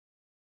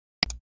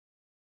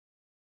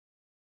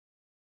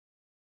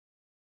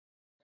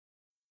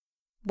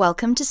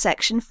Welcome to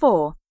Section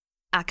 4,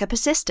 Akka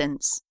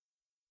Persistence.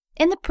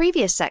 In the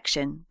previous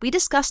section, we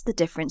discussed the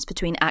difference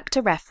between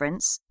actor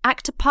reference,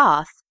 actor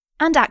path,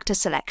 and actor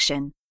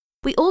selection.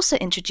 We also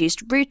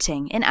introduced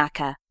routing in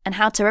Akka and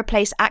how to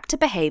replace actor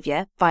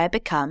behavior via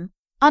become,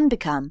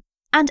 unbecome,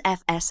 and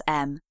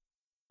FSM.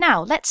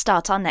 Now let's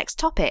start our next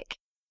topic.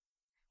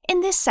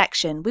 In this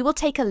section, we will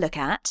take a look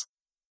at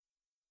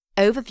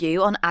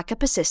overview on Akka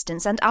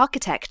persistence and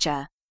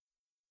architecture.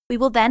 We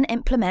will then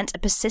implement a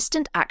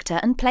persistent actor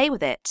and play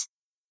with it.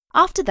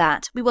 After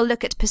that, we will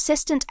look at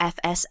persistent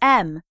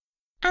FSM.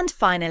 And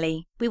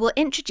finally, we will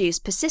introduce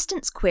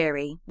persistence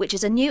query, which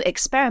is a new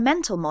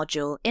experimental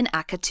module in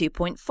Akka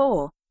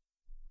 2.4.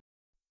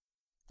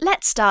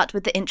 Let's start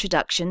with the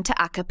introduction to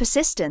Akka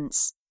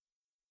persistence.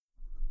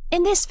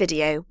 In this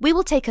video, we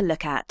will take a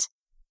look at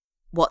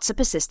what's a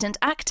persistent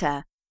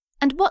actor,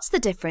 and what's the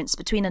difference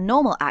between a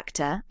normal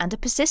actor and a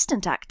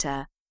persistent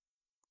actor.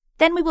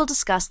 Then we will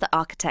discuss the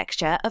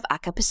architecture of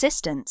Akka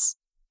persistence.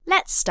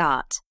 Let's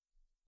start.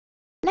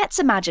 Let's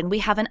imagine we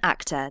have an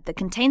actor that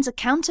contains a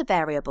counter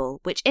variable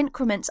which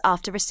increments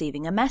after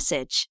receiving a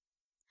message.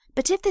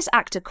 But if this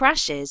actor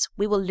crashes,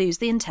 we will lose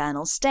the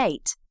internal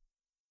state.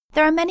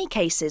 There are many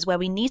cases where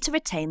we need to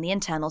retain the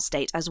internal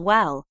state as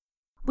well.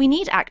 We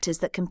need actors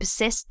that can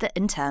persist the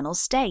internal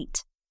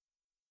state.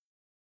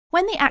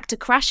 When the actor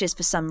crashes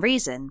for some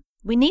reason,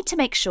 we need to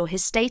make sure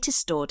his state is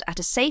stored at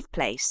a safe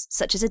place,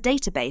 such as a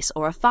database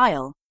or a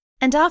file.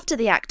 And after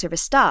the actor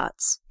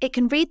restarts, it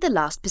can read the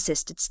last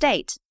persisted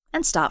state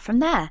and start from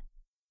there.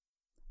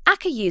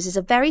 Akka uses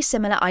a very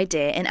similar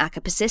idea in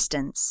Akka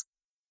persistence.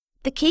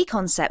 The key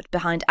concept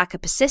behind Akka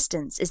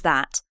persistence is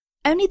that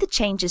only the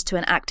changes to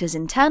an actor's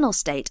internal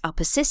state are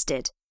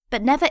persisted,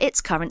 but never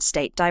its current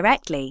state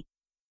directly.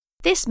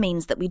 This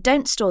means that we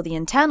don't store the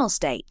internal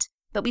state,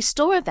 but we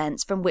store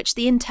events from which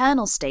the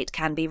internal state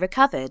can be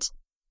recovered.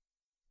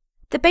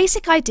 The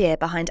basic idea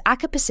behind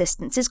Akka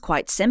persistence is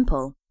quite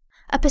simple.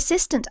 A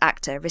persistent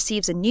actor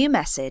receives a new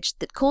message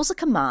that calls a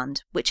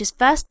command which is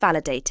first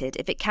validated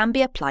if it can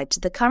be applied to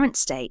the current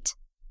state.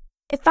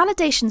 If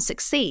validation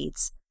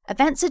succeeds,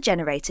 events are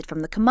generated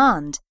from the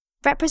command,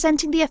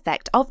 representing the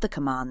effect of the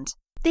command.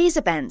 These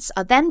events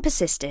are then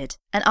persisted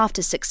and,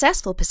 after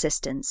successful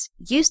persistence,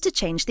 used to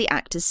change the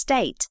actor's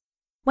state.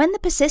 When the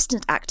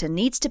persistent actor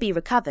needs to be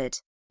recovered,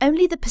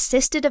 only the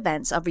persisted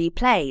events are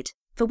replayed,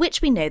 for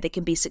which we know they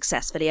can be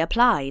successfully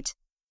applied.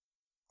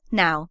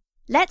 Now,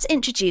 let's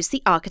introduce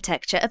the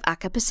architecture of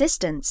Akka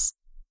persistence.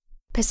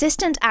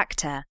 Persistent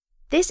actor.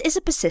 This is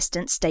a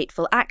persistent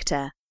stateful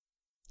actor.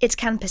 It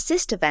can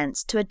persist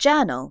events to a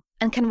journal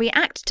and can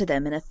react to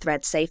them in a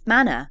thread-safe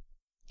manner.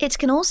 It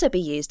can also be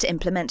used to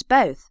implement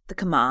both the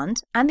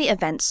command and the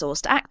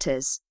event-sourced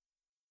actors.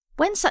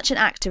 When such an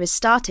actor is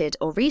started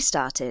or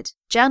restarted,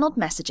 journaled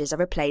messages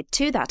are replayed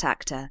to that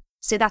actor,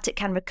 so that it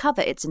can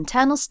recover its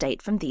internal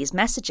state from these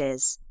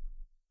messages.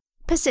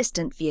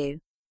 Persistent view.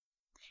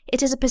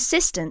 It is a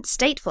persistent,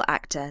 stateful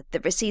actor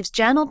that receives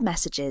journaled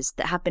messages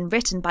that have been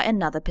written by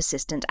another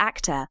persistent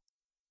actor.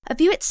 A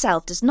view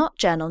itself does not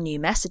journal new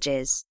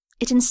messages.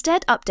 It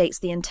instead updates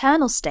the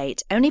internal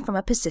state only from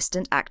a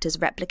persistent actor's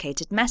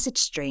replicated message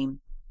stream.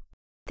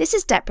 This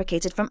is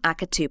deprecated from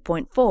Akka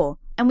 2.4,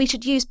 and we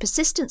should use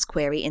persistence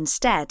query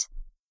instead.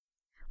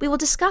 We will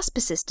discuss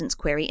persistence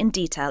query in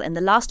detail in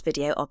the last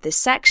video of this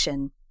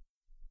section.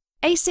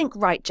 Async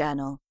write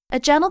journal, a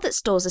journal that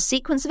stores a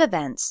sequence of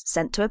events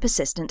sent to a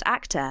persistent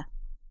actor.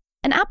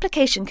 An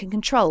application can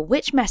control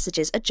which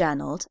messages are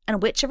journaled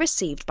and which are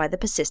received by the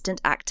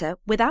persistent actor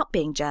without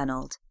being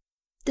journaled.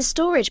 The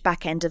storage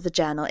backend of the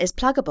journal is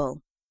pluggable.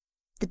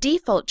 The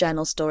default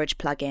journal storage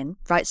plugin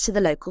writes to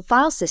the local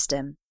file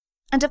system.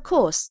 And of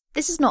course,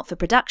 this is not for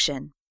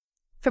production.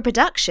 For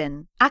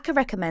production, Akka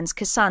recommends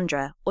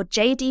Cassandra or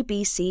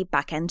JDBC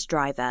backend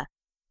driver.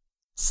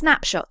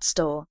 Snapshot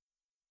store.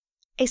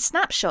 A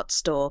snapshot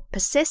store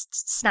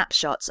persists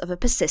snapshots of a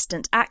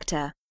persistent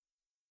actor.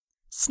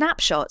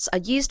 Snapshots are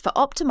used for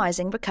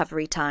optimizing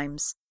recovery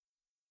times.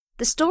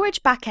 The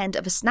storage backend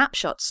of a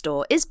snapshot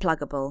store is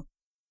pluggable.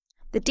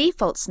 The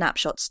default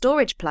snapshot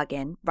storage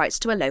plugin writes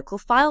to a local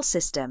file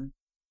system.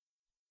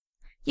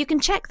 You can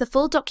check the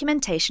full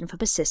documentation for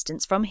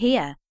persistence from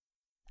here.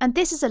 And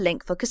this is a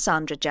link for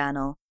Cassandra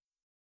journal.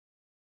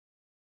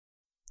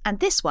 And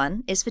this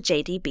one is for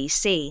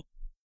JDBC.